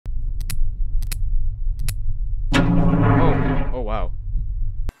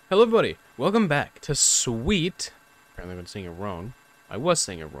Hello everybody, welcome back to Sweet. Apparently I've been saying it wrong. I was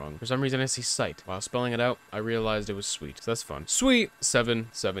saying it wrong. For some reason I see sight. While spelling it out, I realized it was sweet. So that's fun. Sweet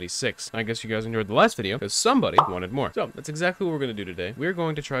 776. I guess you guys enjoyed the last video because somebody wanted more. So that's exactly what we're going to do today. We're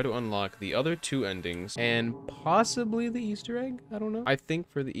going to try to unlock the other two endings and possibly the Easter egg. I don't know. I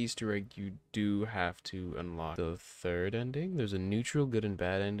think for the Easter egg, you do have to unlock the third ending. There's a neutral, good, and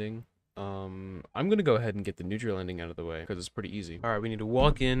bad ending. I'm gonna go ahead and get the neutral ending out of the way because it's pretty easy. All right, we need to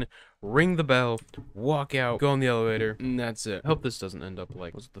walk in, ring the bell, walk out, go in the elevator, and that's it. I hope this doesn't end up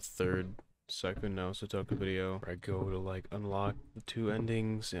like, was it the third second no Sudoku video where I go to like unlock the two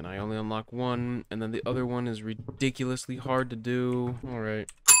endings and I only unlock one and then the other one is ridiculously hard to do. All right.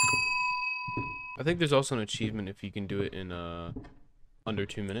 I think there's also an achievement if you can do it in under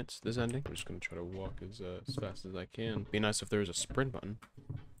 2 minutes, this ending. I'm just gonna try to walk as fast as I can. Be nice if there was a sprint button.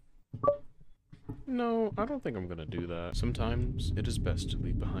 No, I don't think I'm gonna do that. Sometimes it is best to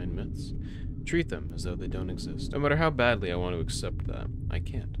leave behind myths. Treat them as though they don't exist. No matter how badly I want to accept that, I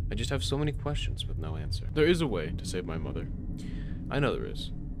can't. I just have so many questions with no answer. There is a way to save my mother. I know there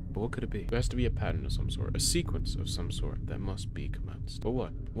is. But what could it be? There has to be a pattern of some sort. A sequence of some sort that must be commenced. But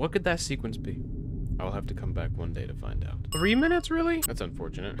what? What could that sequence be? I'll have to come back one day to find out. 3 minutes, really? That's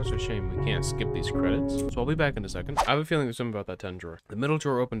unfortunate. It's a shame we can't skip these credits. So I'll be back in a second. I have a feeling there's something about that 10 drawer. The middle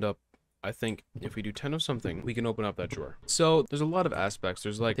drawer opened up. I think if we do 10 of something, we can open up that drawer. So there's a lot of aspects.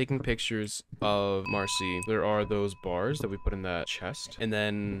 There's like taking pictures of Marcy. There are those bars that we put in that chest. And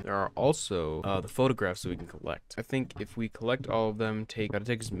then there are also the photographs that we can collect. I think if we collect all of them, gotta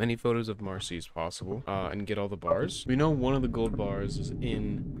take as many photos of Marcy as possible and get all the bars. We know one of the gold bars is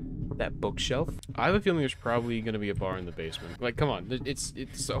in that bookshelf. I have a feeling there's probably gonna be a bar in the basement. Like, come on,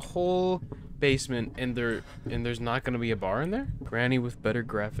 it's a whole basement and there's not gonna be a bar in there? Granny with better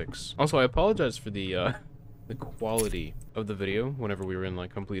graphics. Also, I apologize for the quality of the video whenever we were in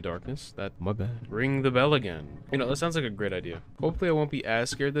like complete darkness. My bad. Ring the bell again. You know, that sounds like a great idea. Hopefully I won't be as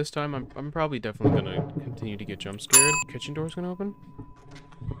scared this time. I'm probably definitely gonna continue to get jump scared. Kitchen door's gonna open?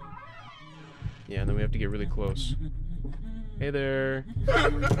 Yeah, and then we have to get really close. Hey there.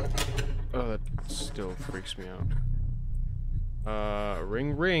 Oh, that still freaks me out.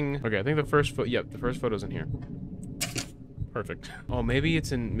 Ring ring. Okay, I think the first the first photo's in here. Perfect. Oh, maybe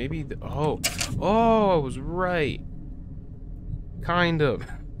it's in, oh, I was right. Kind of.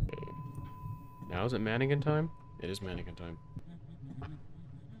 Now is it mannequin time? It is mannequin time.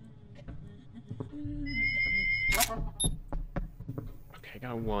 Okay, I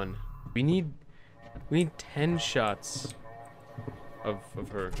got one. We need 10 shots of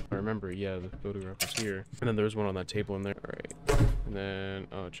her. I remember, yeah, the photograph was here. And then there's one on that table in there. All right. And then,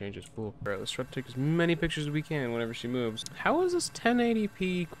 oh, it changes full. All right, let's try to take as many pictures as we can whenever she moves. How is this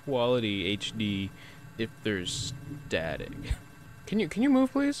 1080p quality HD if there's static? Can you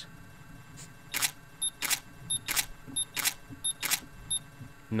move, please?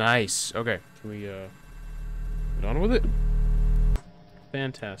 Nice. Okay. Can we, get on with it?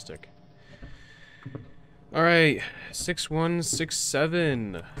 Fantastic. All right,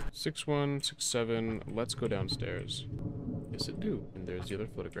 6167. 6167. Let's go downstairs. Yes, it do. And there's the other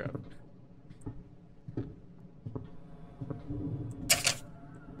photograph.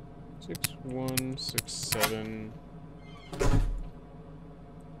 Six, 1, 6, 7.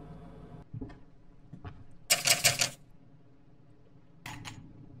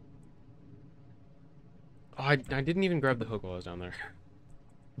 Oh, I didn't even grab the hook while I was down there.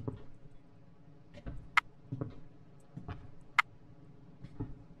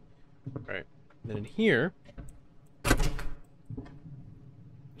 Alright, then in here, there's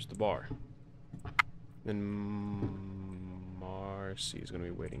the bar. Then Marcy is going to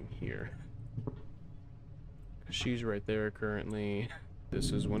be waiting here. She's right there currently.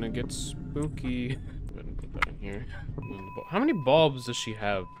 This is when it gets spooky. Go ahead and put that in here. How many bulbs does she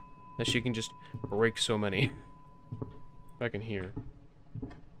have that she can just break so many? Back in here.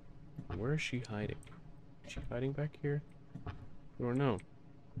 Where is she hiding? Is she hiding back here? I don't know.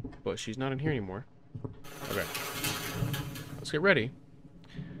 But she's not in here anymore. Okay. Let's get ready.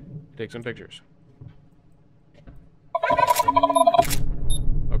 Take some pictures.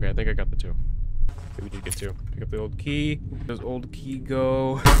 Okay, I think I got the two. Okay, we did get two. Pick up the old key. Does old key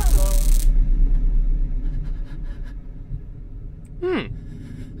go? I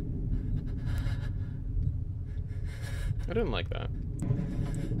didn't like that.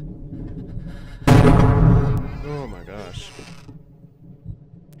 Oh my gosh.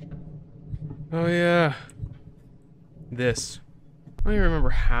 Oh yeah. This. I don't even remember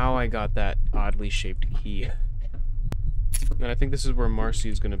how I got that oddly shaped key. And I think this is where Marcy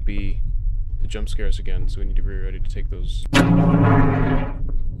is gonna be to jump scare us again, so we need to be ready to take those.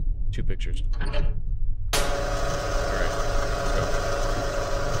 2 pictures. Alright, let's go.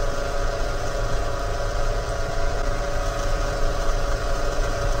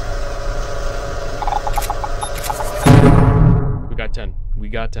 We got 10. We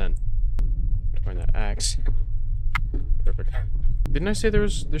got 10. Gotta find that axe. Perfect. Didn't I say there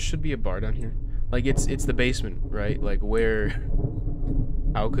should be a bar down here? Like it's the basement, right? Like where?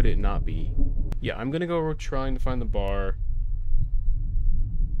 How could it not be? Yeah, I'm gonna go trying to find the bar.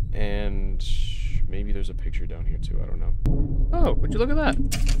 And maybe there's a picture down here too. I don't know. Oh, would you look at that?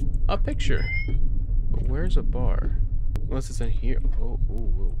 A picture. But where's a bar? Unless it's in here. Oh,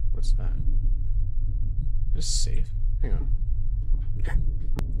 whoa. What's that? Is this safe? Hang on.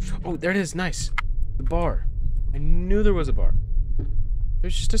 Oh, there it is. Nice. The bar. I knew there was a bar.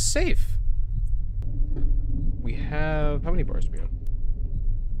 There's just a safe. We have... How many bars do we have?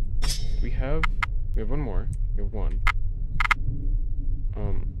 We have one more. We have one.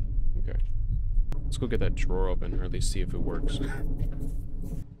 Okay. Let's go get that drawer open, or at least see if it works.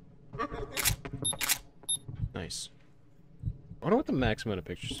 Nice. I wonder what the max amount of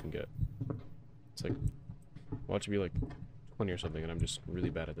pictures you can get. It's like... Watch it be like 20 or something, and I'm just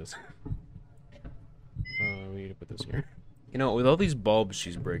really bad at this. We need to put this here. You know, with all these bulbs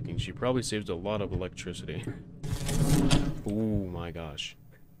she's breaking, she probably saves a lot of electricity. Ooh, my gosh.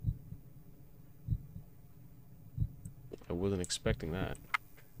 I wasn't expecting that.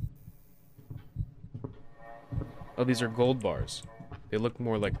 Oh, these are gold bars. They look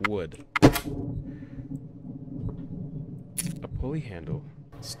more like wood. A pulley handle.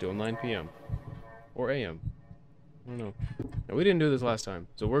 Still 9 p.m. Or a.m. I don't know. Now, we didn't do this last time,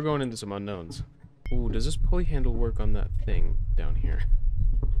 so we're going into some unknowns. Ooh, does this pulley handle work on that thing down here?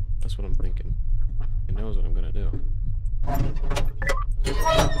 That's what I'm thinking. It knows what I'm gonna do.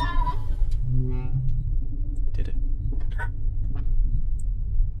 Did it.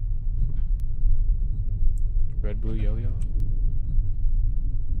 Red, blue, yellow, yellow.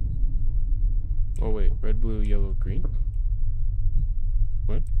 Oh wait, red, blue, yellow, green?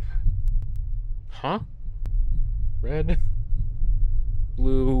 What? Huh? Red,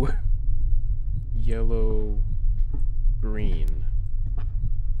 blue, yellow, green.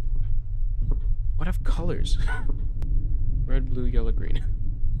 What have colors? Red, blue, yellow, green.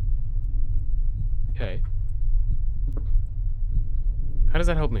 Okay. How does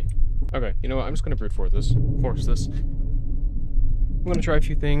that help me? Okay, you know what? I'm just gonna brute force this. I'm gonna try a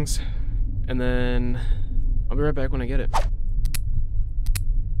few things, and then I'll be right back when I get it.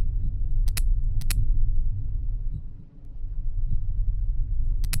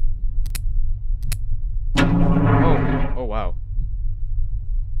 Oh wow.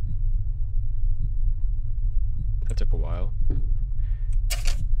 That took a while.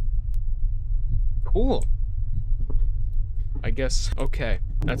 Cool. I guess, okay,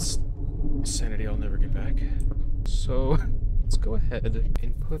 that's sanity I'll never get back. So, let's go ahead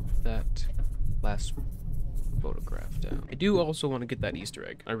and put that last photograph down. I do also want to get that Easter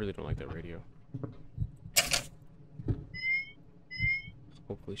egg. I really don't like that radio.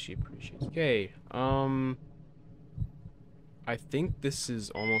 Hopefully she appreciates it. Okay, I think this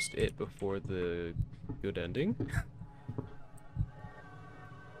is almost it before the good ending.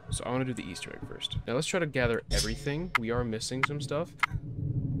 So I want to do the Easter egg first. Now let's try to gather everything. We are missing some stuff.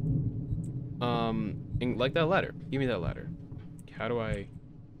 And like that ladder. Give me that ladder. How do I...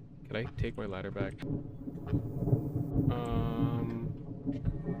 Can I take my ladder back?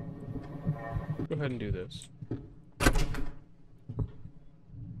 Go ahead and do this.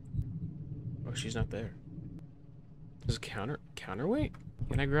 Oh, she's not there. Does counterweight?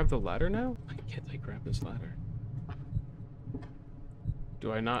 Can I grab the ladder now? Why can't I grab this ladder?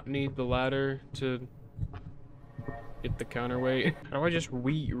 Do I not need the ladder to get the counterweight? How do I just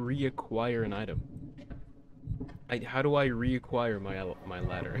reacquire an item? How do I reacquire my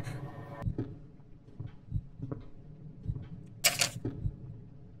ladder?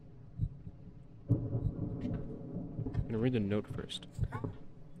 I'm gonna read the note first.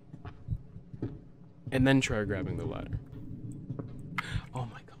 And then try grabbing the ladder. Oh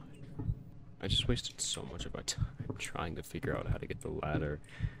my god. I just wasted so much of my time trying to figure out how to get the ladder.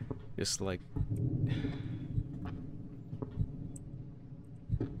 Just like...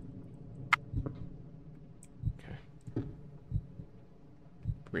 Okay.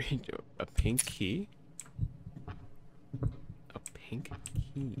 A pink key? A pink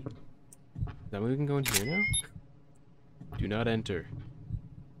key. Is that way we can go in here now? Do not enter.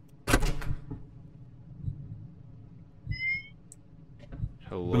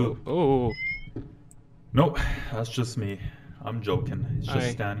 Hello? Oh! Nope, that's just me. I'm joking. It's just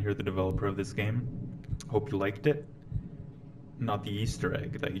Hi. Stan here, the developer of this game. Hope you liked it. not the Easter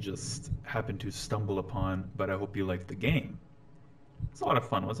egg that you just happened to stumble upon, but I hope you liked the game. It's a lot of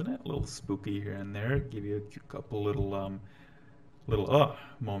fun, wasn't it? A little spooky here and there. Give you a couple little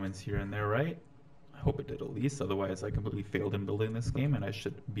moments here and there, right? I hope it did at least. Otherwise, I completely failed in building this game, and I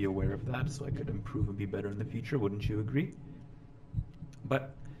should be aware of that so I could improve and be better in the future. Wouldn't you agree?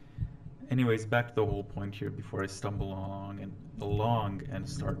 But anyways, back to the whole point here before I stumble along and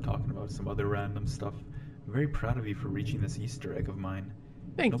start talking about some other random stuff. I'm very proud of you for reaching this Easter egg of mine.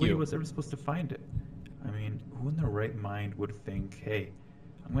 Thank Nobody you. was ever supposed to find it. I mean, who in their right mind would think, hey,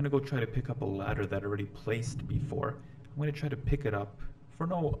 I'm going to go try to pick up a ladder that I already placed before. I'm going to try to pick it up for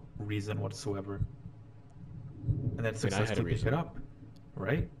no reason whatsoever. And then successfully pick it up.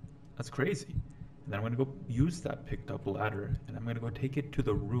 Right? That's crazy. And then I'm going to go use that picked up ladder, and I'm going to go take it to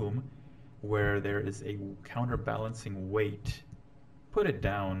the room where there is a counterbalancing weight. Put it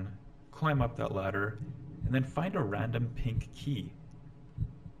down, climb up that ladder, and then find a random pink key.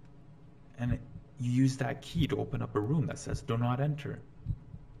 And you use that key to open up a room that says do not enter.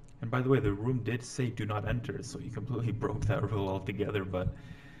 And by the way, the room did say do not enter, so you completely broke that rule altogether, but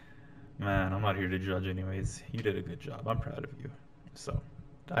man, I'm not here to judge anyways. You did a good job. I'm proud of you. So,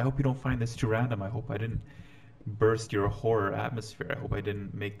 I hope you don't find this too random. I hope I didn't burst your horror atmosphere. I hope I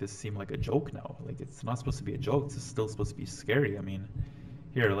didn't make this seem like a joke now. Like, it's not supposed to be a joke. It's still supposed to be scary. I mean,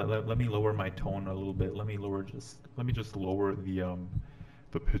 here, let me lower my tone a little bit. Let me just lower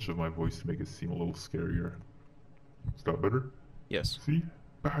the pitch of my voice to make it seem a little scarier. Is that better? Yes. See?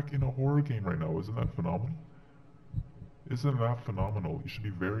 Back in a horror game right now. Isn't that phenomenal? Isn't that phenomenal? You should be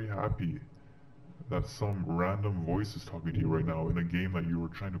very happy that some random voice is talking to you right now in a game that you were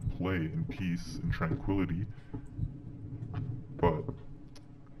trying to play in peace and tranquility. But,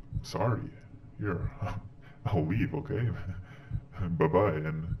 sorry. Here, I'll leave, okay? Bye-bye,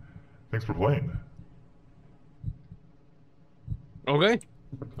 and thanks for playing. Okay.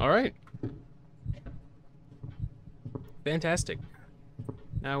 All right. Fantastic.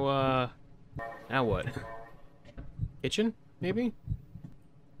 Now what? Kitchen, maybe?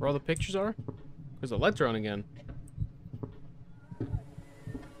 Where all the pictures are? Because the lights are on again.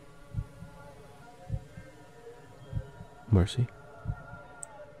 Mercy?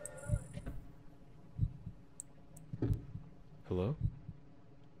 Hello?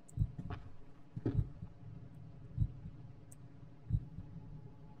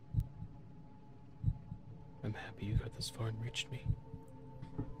 I'm happy you got this far and reached me.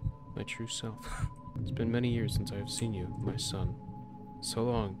 My true self. It's been many years since I have seen you, my son. So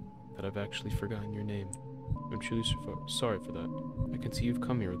long that I've actually forgotten your name. I'm truly sorry for that. I can see you've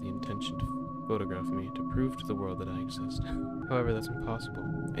come here with the intention to photograph me, to prove to the world that I exist. However, that's impossible.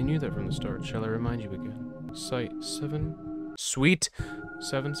 I knew that from the start. Shall I remind you again? Site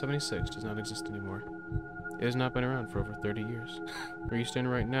 776 does not exist anymore. It has not been around for over 30 years. Where you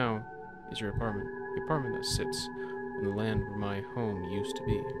stand right now is your apartment. The apartment that sits on the land where my home used to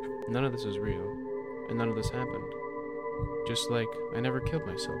be. None of this is real, and none of this happened. Just like I never killed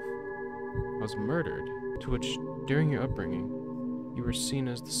myself. I was murdered, to which, during your upbringing, you were seen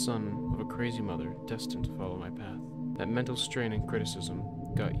as the son of a crazy mother destined to follow my path. That mental strain and criticism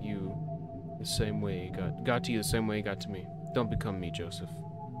got you the same way got to you the same way it got to me. Don't become me, Joseph.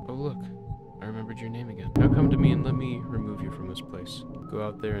 Oh look, I remembered your name again. Now come to me and let me remove you from this place. Go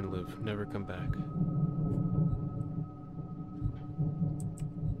out there and live, never come back.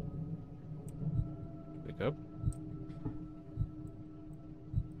 Wake up.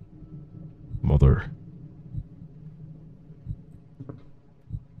 Mother.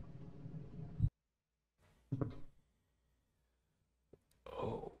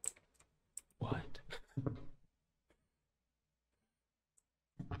 Oh. What?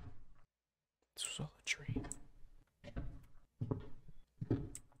 This was all a dream.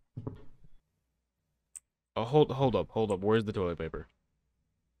 Oh, hold up. Where's the toilet paper?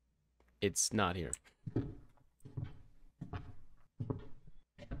 It's not here.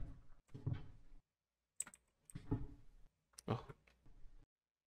 Oh.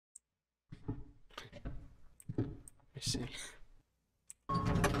 Let me see.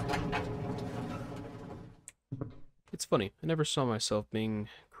 It's funny. I never saw myself being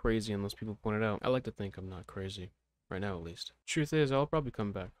crazy unless people pointed out. I like to think I'm not crazy. Right now, at least. Truth is, I'll probably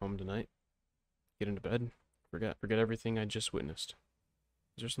come back home tonight. Get into bed. Forget everything I just witnessed.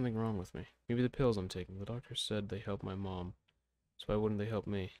 Is there something wrong with me? Maybe the pills I'm taking. The doctor said they help my mom. So why wouldn't they help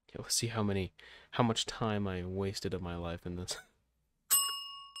me? Yeah, let's see how much time I wasted of my life in this.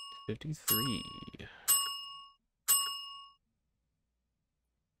 53.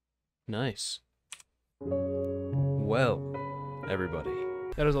 Nice. Well, everybody,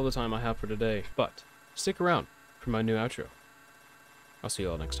 that is all the time I have for today, but stick around for my new outro. I'll see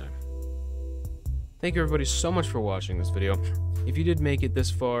you all next time. Thank you everybody so much for watching this video. If you did make it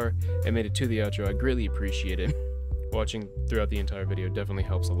this far and made it to the outro, I greatly appreciate it. Watching throughout the entire video definitely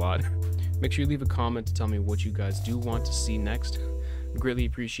helps a lot. Make sure you leave a comment to tell me what you guys do want to see next. I greatly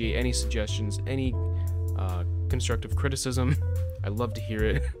appreciate any suggestions, any constructive criticism. I love to hear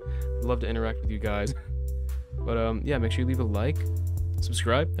it. I'd love to interact with you guys. But yeah, make sure you leave a like,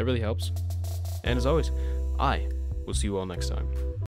 subscribe, that really helps. And as always, I will see you all next time.